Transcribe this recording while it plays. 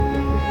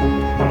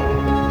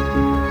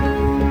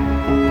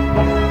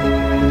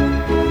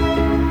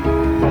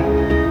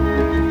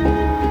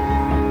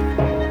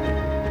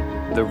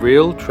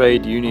Real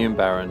trade union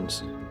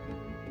barons.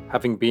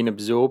 Having been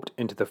absorbed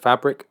into the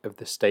fabric of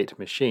the state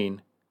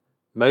machine,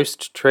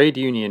 most trade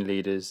union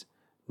leaders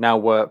now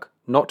work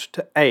not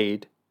to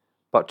aid,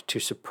 but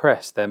to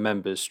suppress their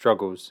members'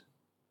 struggles.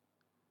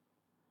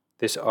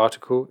 This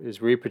article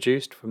is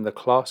reproduced from the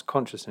Class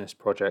Consciousness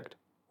Project,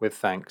 with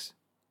thanks.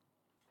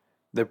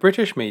 The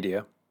British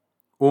media,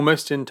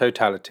 almost in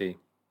totality,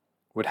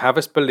 would have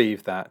us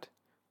believe that,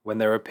 when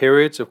there are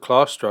periods of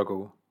class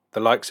struggle, the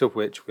likes of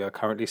which we are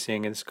currently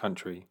seeing in this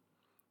country,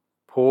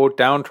 poor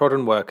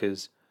downtrodden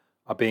workers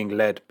are being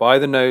led by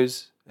the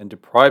nose and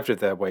deprived of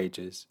their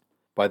wages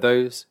by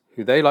those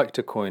who they like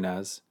to coin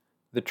as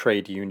the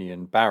trade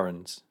union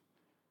barons.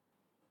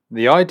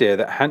 The idea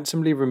that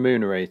handsomely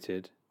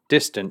remunerated,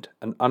 distant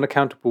and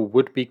unaccountable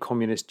would-be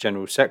communist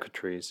general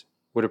secretaries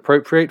would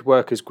appropriate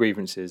workers'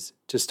 grievances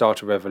to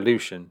start a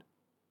revolution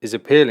is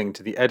appealing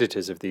to the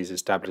editors of these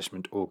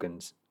establishment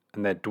organs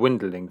and their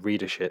dwindling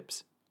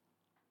readerships.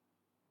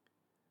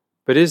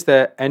 But is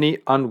there any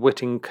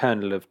unwitting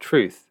kernel of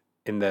truth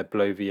in their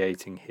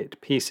bloviating hit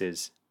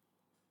pieces?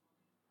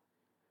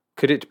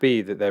 Could it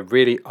be that there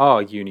really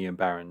are union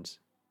barons,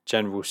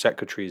 general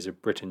secretaries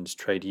of Britain's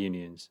trade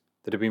unions,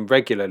 that have been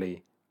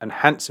regularly and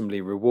handsomely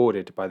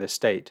rewarded by the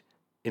state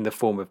in the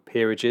form of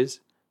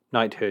peerages,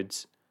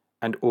 knighthoods,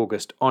 and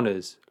august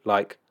honours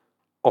like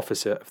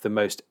Officer of the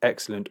Most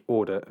Excellent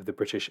Order of the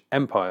British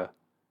Empire?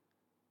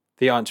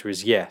 The answer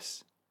is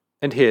yes,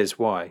 and here's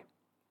why.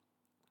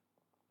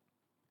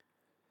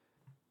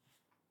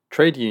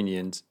 Trade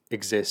unions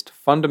exist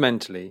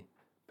fundamentally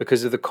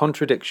because of the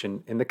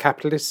contradiction in the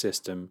capitalist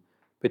system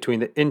between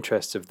the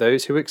interests of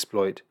those who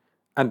exploit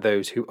and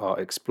those who are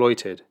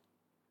exploited.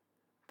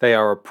 They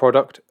are a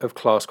product of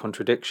class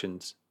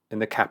contradictions in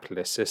the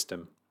capitalist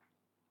system.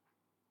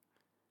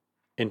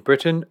 In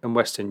Britain and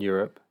Western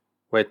Europe,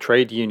 where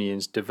trade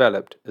unions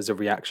developed as a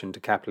reaction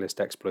to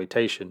capitalist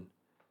exploitation,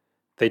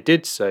 they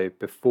did so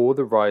before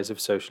the rise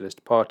of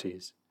socialist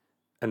parties,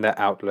 and their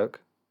outlook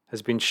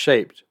has been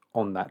shaped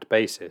on that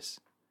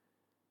basis.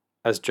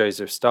 As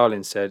Joseph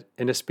Stalin said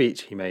in a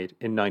speech he made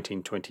in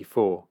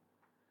 1924,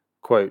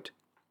 quote,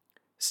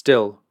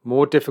 "Still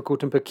more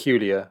difficult and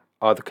peculiar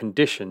are the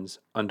conditions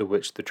under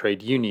which the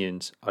trade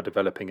unions are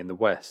developing in the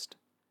West.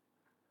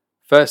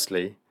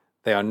 Firstly,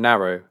 they are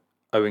narrow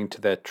owing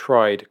to their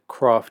tried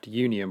craft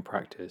union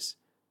practice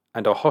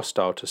and are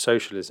hostile to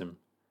socialism,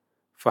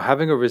 for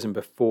having arisen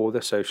before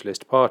the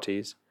socialist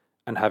parties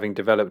and having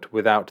developed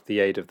without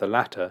the aid of the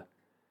latter,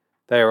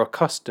 they are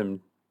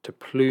accustomed to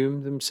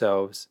plume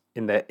themselves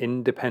in their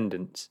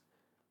independence.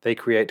 They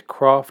create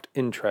craft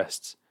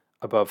interests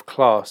above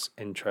class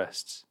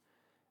interests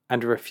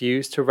and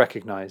refuse to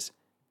recognize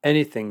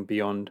anything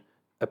beyond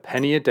a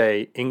penny a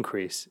day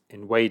increase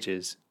in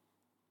wages.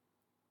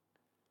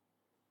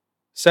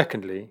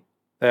 Secondly,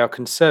 they are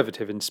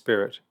conservative in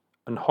spirit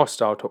and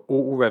hostile to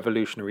all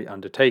revolutionary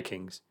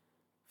undertakings,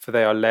 for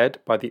they are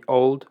led by the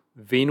old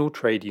venal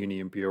trade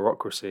union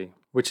bureaucracy,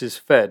 which is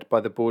fed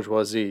by the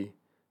bourgeoisie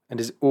and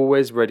is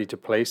always ready to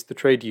place the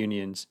trade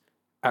unions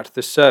at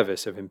the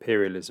service of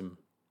imperialism.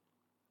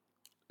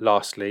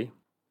 Lastly,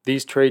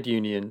 these trade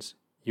unions,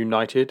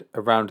 united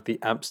around the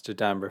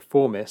Amsterdam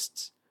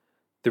Reformists,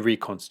 the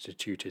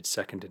reconstituted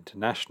Second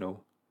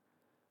International,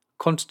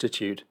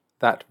 constitute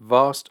that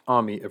vast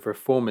army of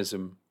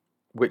reformism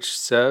which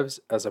serves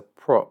as a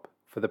prop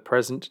for the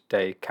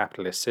present-day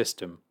capitalist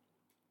system."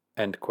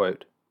 End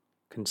quote.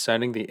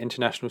 Concerning the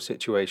international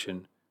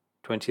situation,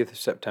 20th of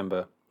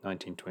September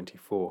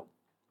 1924.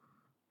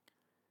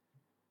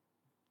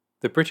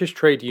 The British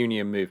trade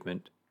union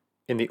movement,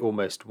 in the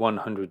almost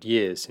 100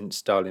 years since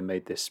Stalin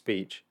made this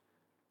speech,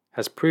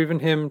 has proven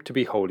him to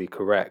be wholly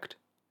correct.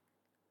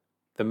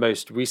 The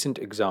most recent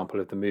example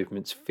of the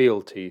movement's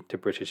fealty to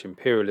British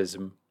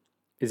imperialism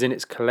is in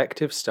its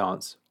collective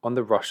stance on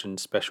the Russian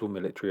special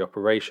military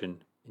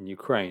operation in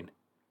Ukraine,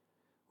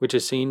 which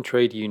has seen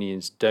trade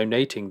unions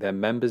donating their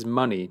members'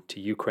 money to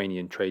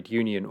Ukrainian trade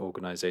union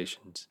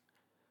organizations,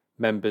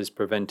 members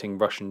preventing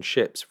Russian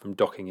ships from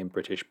docking in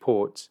British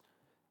ports,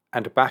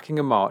 and backing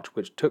a march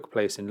which took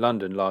place in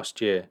London last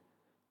year,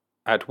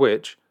 at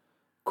which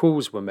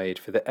calls were made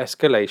for the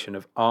escalation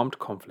of armed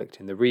conflict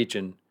in the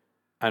region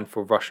and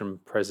for Russian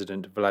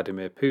President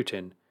Vladimir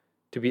Putin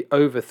to be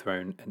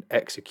overthrown and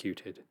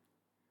executed.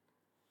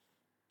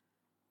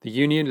 The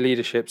union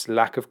leadership's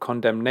lack of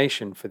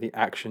condemnation for the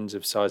actions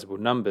of sizable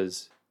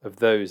numbers of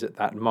those at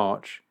that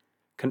march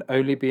can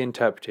only be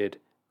interpreted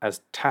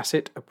as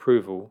tacit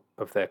approval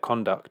of their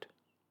conduct.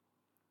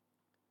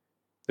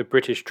 The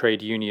British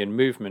trade union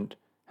movement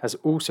has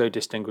also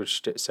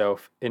distinguished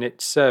itself in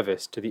its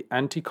service to the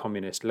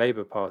anti-communist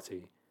Labour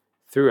Party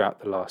throughout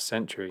the last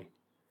century,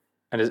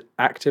 and has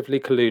actively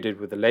colluded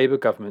with the Labour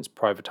government's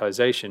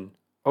privatisation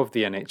of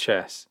the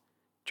NHS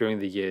during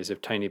the years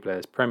of Tony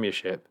Blair's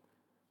premiership,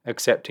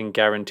 accepting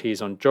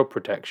guarantees on job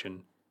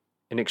protection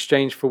in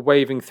exchange for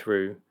waving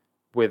through,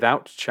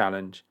 without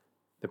challenge,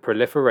 the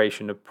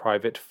proliferation of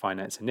Private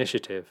Finance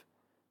Initiative,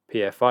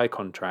 PFI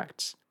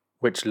contracts,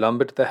 which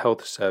lumbered the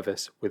health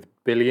service with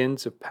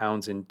billions of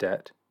pounds in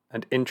debt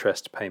and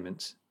interest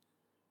payments,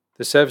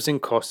 the servicing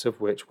costs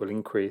of which will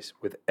increase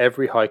with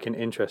every hike in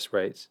interest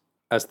rates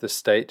as the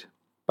state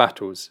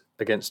battles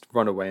against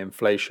runaway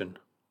inflation.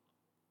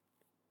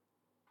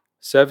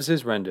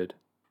 Services rendered,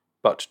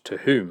 but to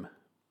whom?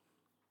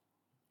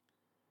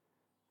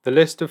 The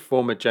list of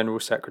former General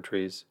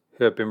Secretaries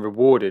who have been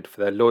rewarded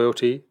for their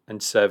loyalty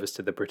and service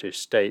to the British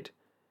state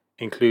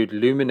include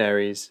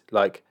luminaries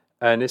like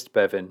Ernest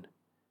Bevin,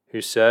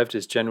 who served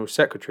as General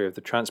Secretary of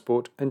the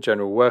Transport and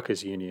General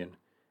Workers Union,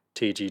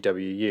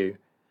 TGWU,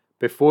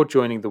 before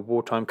joining the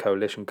wartime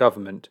coalition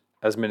government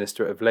as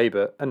Minister of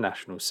Labour and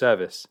National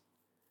Service.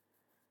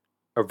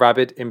 A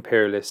rabid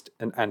imperialist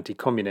and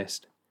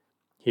anti-communist,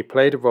 he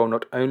played a role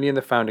not only in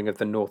the founding of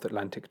the North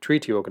Atlantic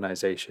Treaty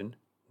Organisation,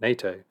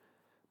 NATO,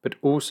 but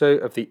also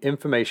of the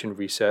Information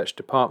Research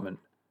Department,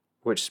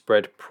 which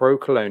spread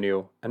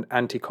pro-colonial and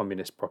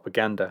anti-communist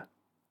propaganda.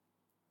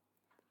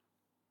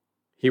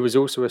 He was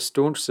also a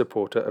staunch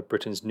supporter of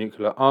Britain's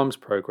nuclear arms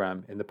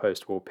programme in the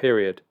post-war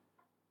period.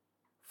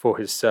 For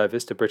his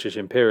service to British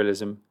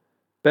imperialism,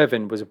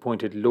 Bevin was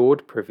appointed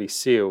Lord Privy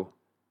Seal,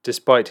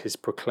 despite his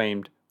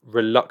proclaimed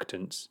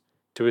reluctance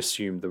to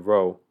assume the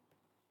role.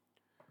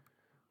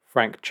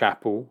 Frank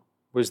Chappell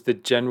was the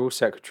General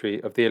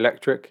Secretary of the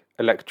Electric,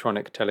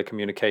 Electronic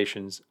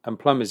Telecommunications and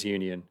Plumbers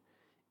Union,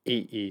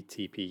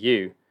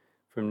 EETPU,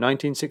 from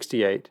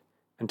 1968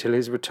 until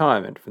his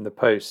retirement from the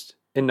post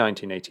in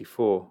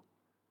 1984.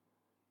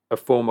 A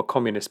former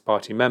Communist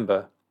Party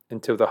member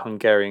until the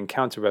Hungarian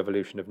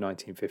counter-revolution of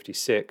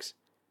 1956,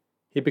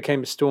 he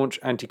became a staunch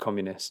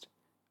anti-communist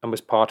and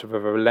was part of a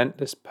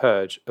relentless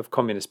purge of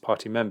Communist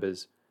Party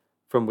members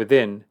from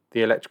within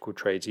the Electrical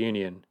Trades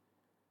Union,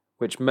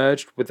 which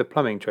merged with the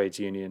Plumbing Trades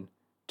Union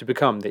to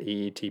become the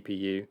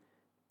EETPU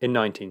in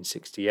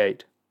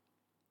 1968.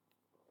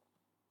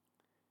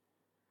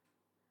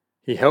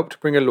 He helped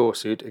bring a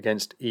lawsuit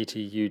against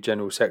ETU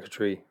General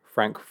Secretary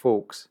Frank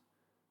Fawkes,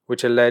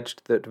 which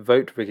alleged that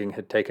vote rigging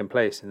had taken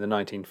place in the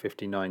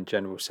 1959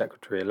 General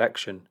Secretary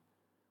election,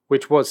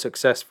 which was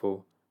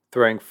successful,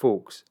 throwing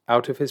Fawkes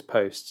out of his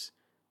posts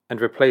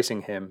and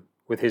replacing him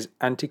with his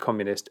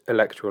anti-communist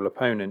electoral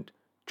opponent,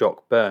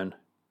 Jock Byrne.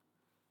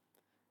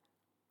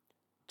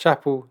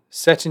 Chappell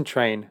set in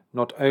train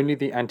not only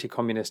the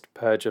anti-communist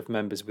purge of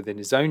members within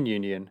his own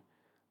union,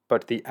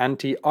 but the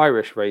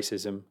anti-Irish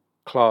racism,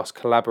 class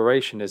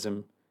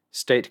collaborationism,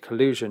 state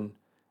collusion,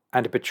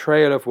 and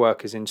betrayal of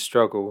workers in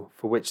struggle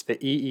for which the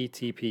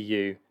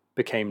EETPU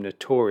became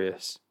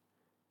notorious.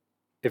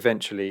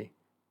 Eventually,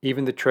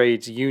 even the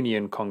Trades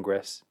Union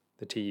Congress,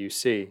 the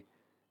TUC,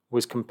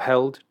 was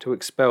compelled to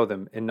expel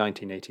them in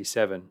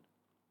 1987.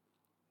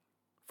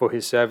 For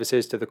his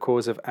services to the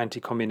cause of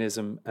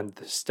anti-communism and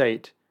the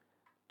state,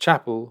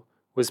 Chappell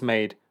was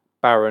made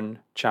Baron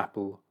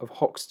Chappell of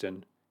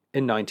Hoxton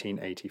in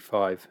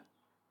 1985.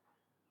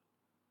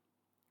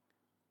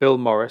 Bill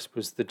Morris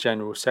was the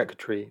General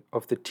Secretary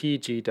of the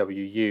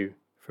TGWU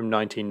from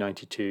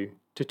 1992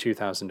 to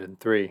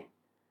 2003.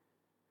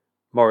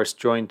 Morris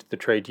joined the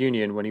trade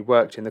union when he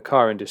worked in the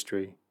car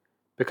industry,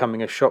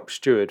 becoming a shop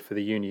steward for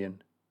the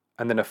union,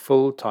 and then a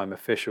full-time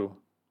official.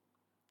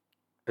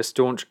 A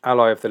staunch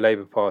ally of the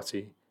Labour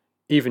Party,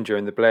 even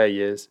during the Blair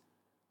years,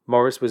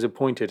 Morris was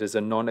appointed as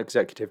a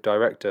non-executive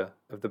director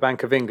of the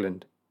Bank of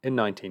England in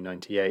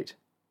 1998.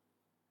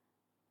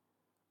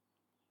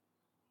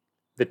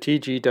 The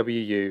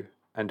TGWU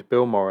and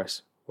Bill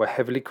Morris were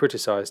heavily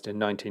criticised in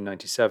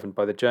 1997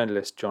 by the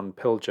journalist John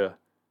Pilger,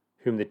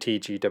 whom the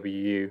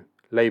TGWU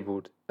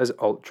labelled as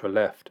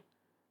ultra-left,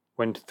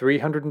 when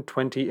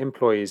 320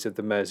 employees of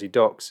the Mersey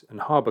Docks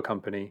and Harbour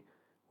Company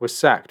were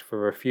sacked for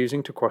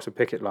refusing to cross a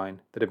picket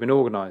line that had been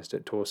organised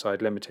at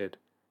Torside Limited,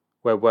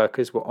 where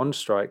workers were on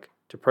strike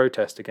to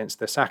protest against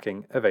the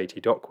sacking of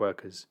 80 dock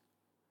workers.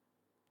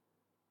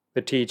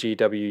 The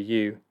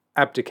TGWU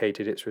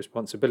abdicated its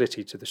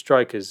responsibility to the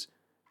strikers,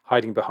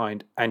 hiding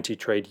behind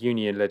anti-trade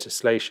union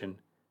legislation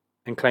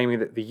and claiming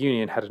that the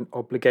union had an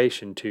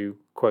obligation to,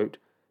 quote,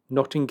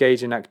 not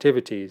engage in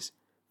activities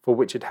for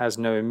which it has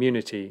no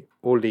immunity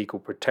or legal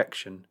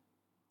protection,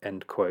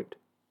 end quote.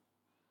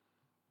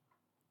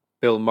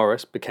 Bill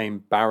Morris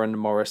became Baron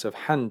Morris of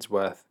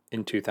Handsworth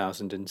in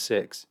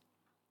 2006.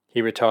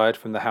 He retired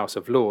from the House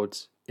of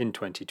Lords in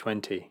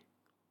 2020.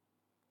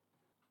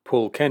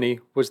 Paul Kenny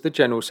was the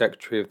General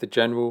Secretary of the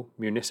General,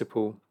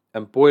 Municipal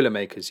and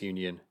Boilermakers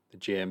Union, the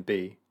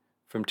GMB,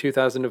 from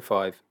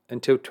 2005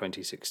 until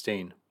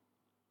 2016.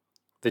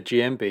 The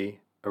GMB,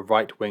 a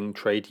right-wing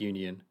trade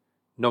union,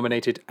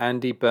 nominated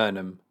Andy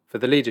Burnham for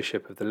the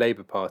leadership of the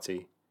Labour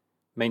Party,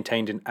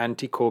 maintained an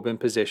anti-Corbyn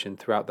position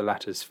throughout the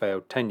latter's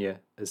failed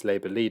tenure as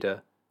Labour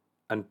leader,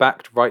 and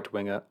backed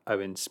right-winger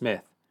Owen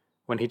Smith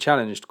when he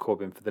challenged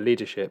Corbyn for the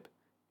leadership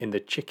in the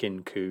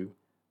chicken coup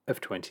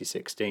of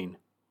 2016.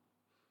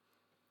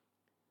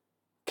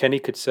 Kenny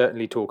could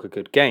certainly talk a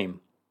good game.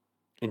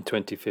 In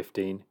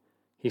 2015,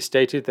 he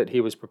stated that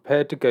he was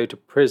prepared to go to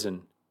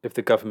prison if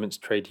the government's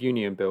trade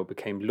union bill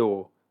became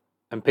law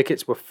and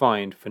pickets were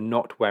fined for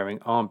not wearing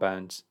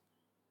armbands.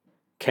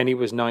 Kenny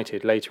was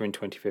knighted later in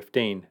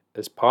 2015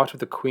 as part of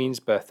the Queen's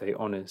Birthday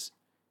Honours.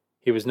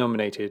 He was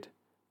nominated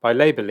by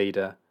Labour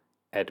leader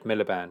Ed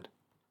Miliband.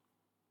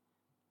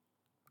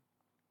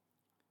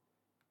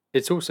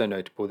 It's also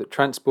notable that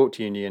Transport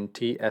Union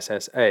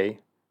TSSA,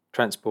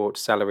 Transport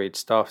Salaried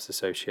Staffs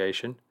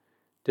Association,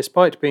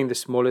 despite being the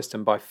smallest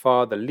and by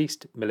far the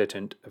least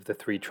militant of the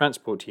three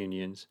transport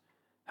unions,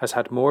 has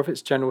had more of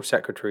its general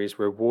secretaries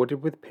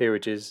rewarded with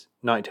peerages,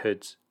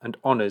 knighthoods, and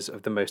honours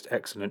of the most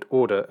excellent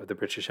order of the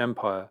British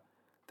Empire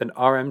than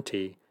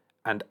RMT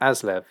and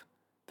ASLEV,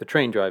 the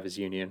train drivers'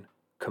 union,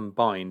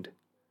 combined.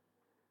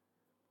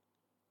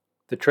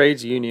 The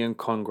Trades Union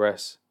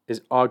Congress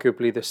is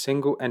arguably the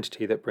single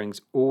entity that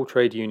brings all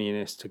trade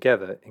unionists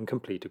together in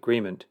complete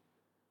agreement,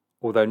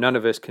 although none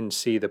of us can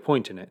see the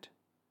point in it.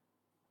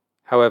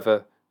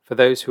 However, for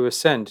those who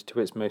ascend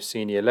to its most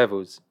senior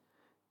levels,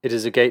 it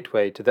is a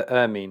gateway to the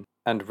ermine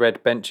and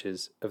red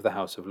benches of the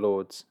House of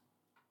Lords.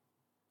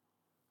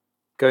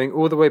 Going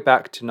all the way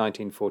back to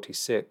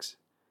 1946,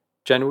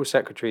 General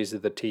Secretaries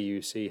of the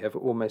TUC have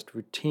almost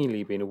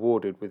routinely been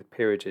awarded with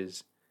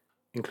peerages,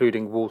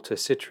 including Walter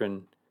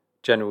Citron,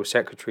 General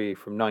Secretary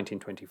from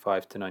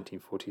 1925 to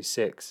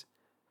 1946,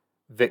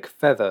 Vic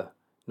Feather,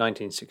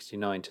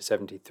 1969 to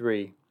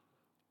 73,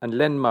 and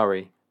Len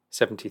Murray,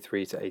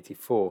 73 to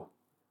 84.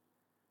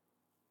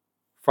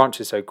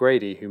 Frances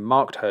O'Grady, who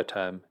marked her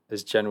term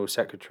as General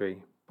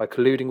Secretary by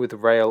colluding with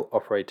rail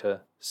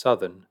operator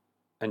Southern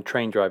and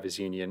train drivers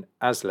union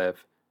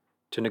ASLEV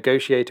to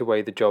negotiate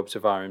away the jobs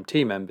of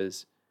RMT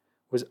members,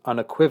 was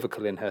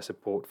unequivocal in her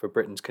support for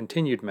Britain's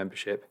continued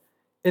membership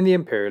in the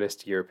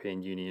imperialist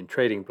European Union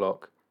trading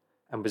bloc,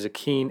 and was a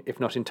keen, if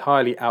not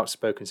entirely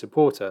outspoken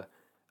supporter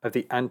of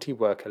the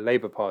anti-worker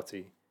Labour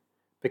Party,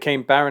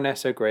 became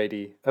Baroness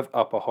O'Grady of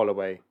Upper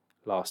Holloway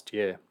last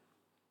year.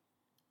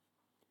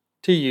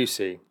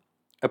 TUC,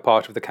 a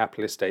part of the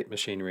capitalist state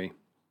machinery.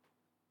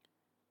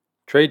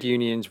 Trade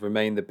unions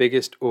remain the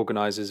biggest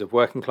organisers of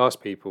working class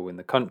people in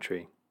the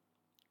country.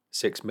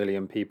 6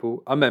 million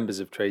people are members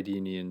of trade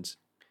unions,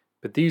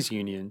 but these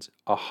unions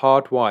are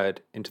hardwired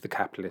into the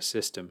capitalist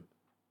system,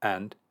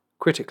 and,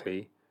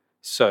 critically,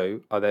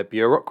 so are their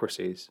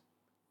bureaucracies.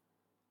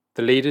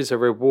 The leaders are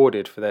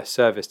rewarded for their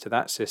service to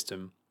that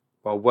system,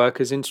 while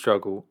workers in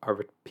struggle are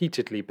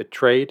repeatedly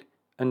betrayed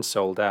and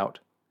sold out.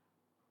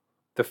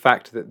 The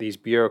fact that these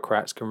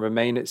bureaucrats can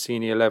remain at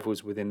senior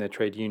levels within their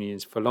trade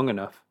unions for long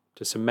enough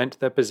to cement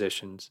their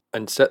positions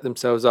and set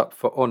themselves up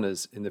for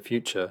honours in the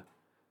future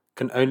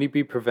can only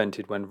be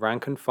prevented when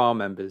rank and file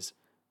members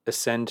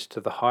ascend to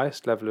the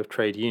highest level of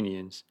trade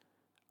unions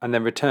and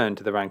then return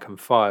to the rank and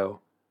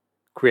file,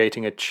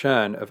 creating a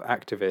churn of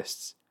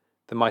activists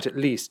that might at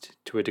least,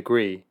 to a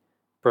degree,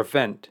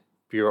 prevent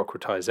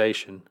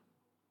bureaucratisation.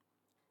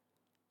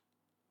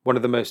 One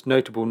of the most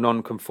notable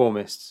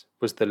nonconformists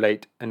was the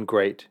late and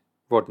great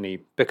Rodney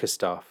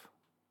Bickerstaff,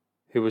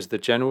 who was the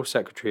General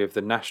Secretary of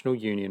the National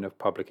Union of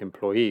Public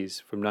Employees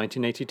from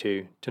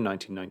 1982 to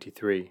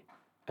 1993,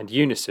 and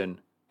Unison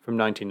from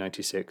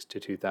 1996 to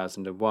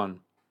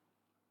 2001.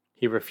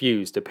 He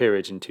refused a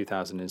peerage in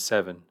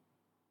 2007.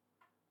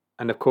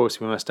 And of course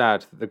we must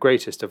add that the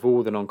greatest of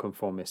all the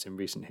nonconformists in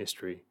recent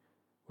history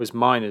was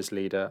miners'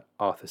 leader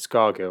Arthur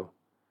Scargill,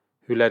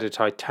 who led a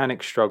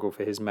titanic struggle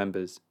for his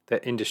members,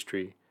 their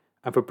industry,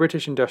 and for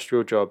British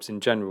industrial jobs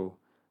in general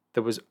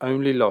that was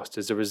only lost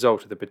as a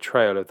result of the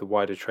betrayal of the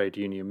wider trade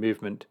union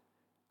movement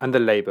and the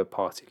Labour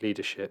Party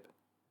leadership.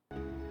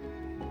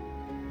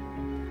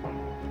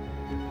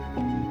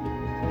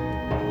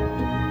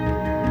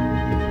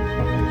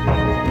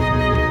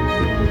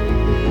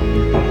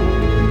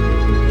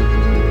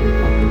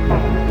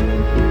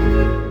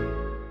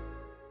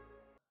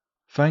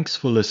 Thanks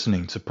for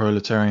listening to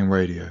Proletarian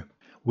Radio.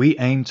 We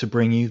aim to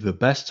bring you the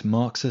best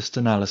Marxist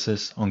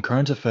analysis on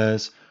current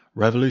affairs,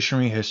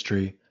 revolutionary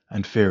history,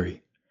 and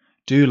theory.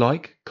 Do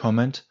like,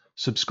 comment,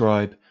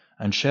 subscribe,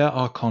 and share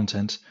our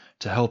content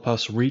to help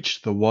us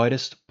reach the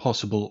widest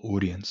possible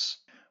audience.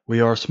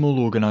 We are a small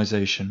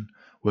organization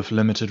with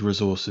limited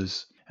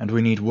resources, and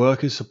we need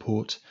workers'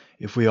 support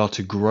if we are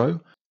to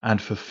grow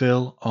and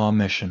fulfill our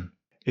mission.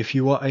 If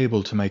you are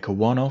able to make a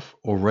one-off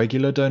or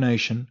regular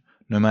donation,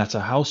 no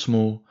matter how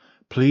small,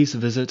 please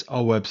visit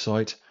our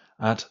website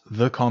at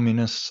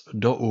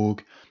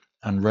thecommunists.org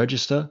and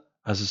register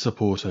as a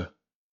supporter.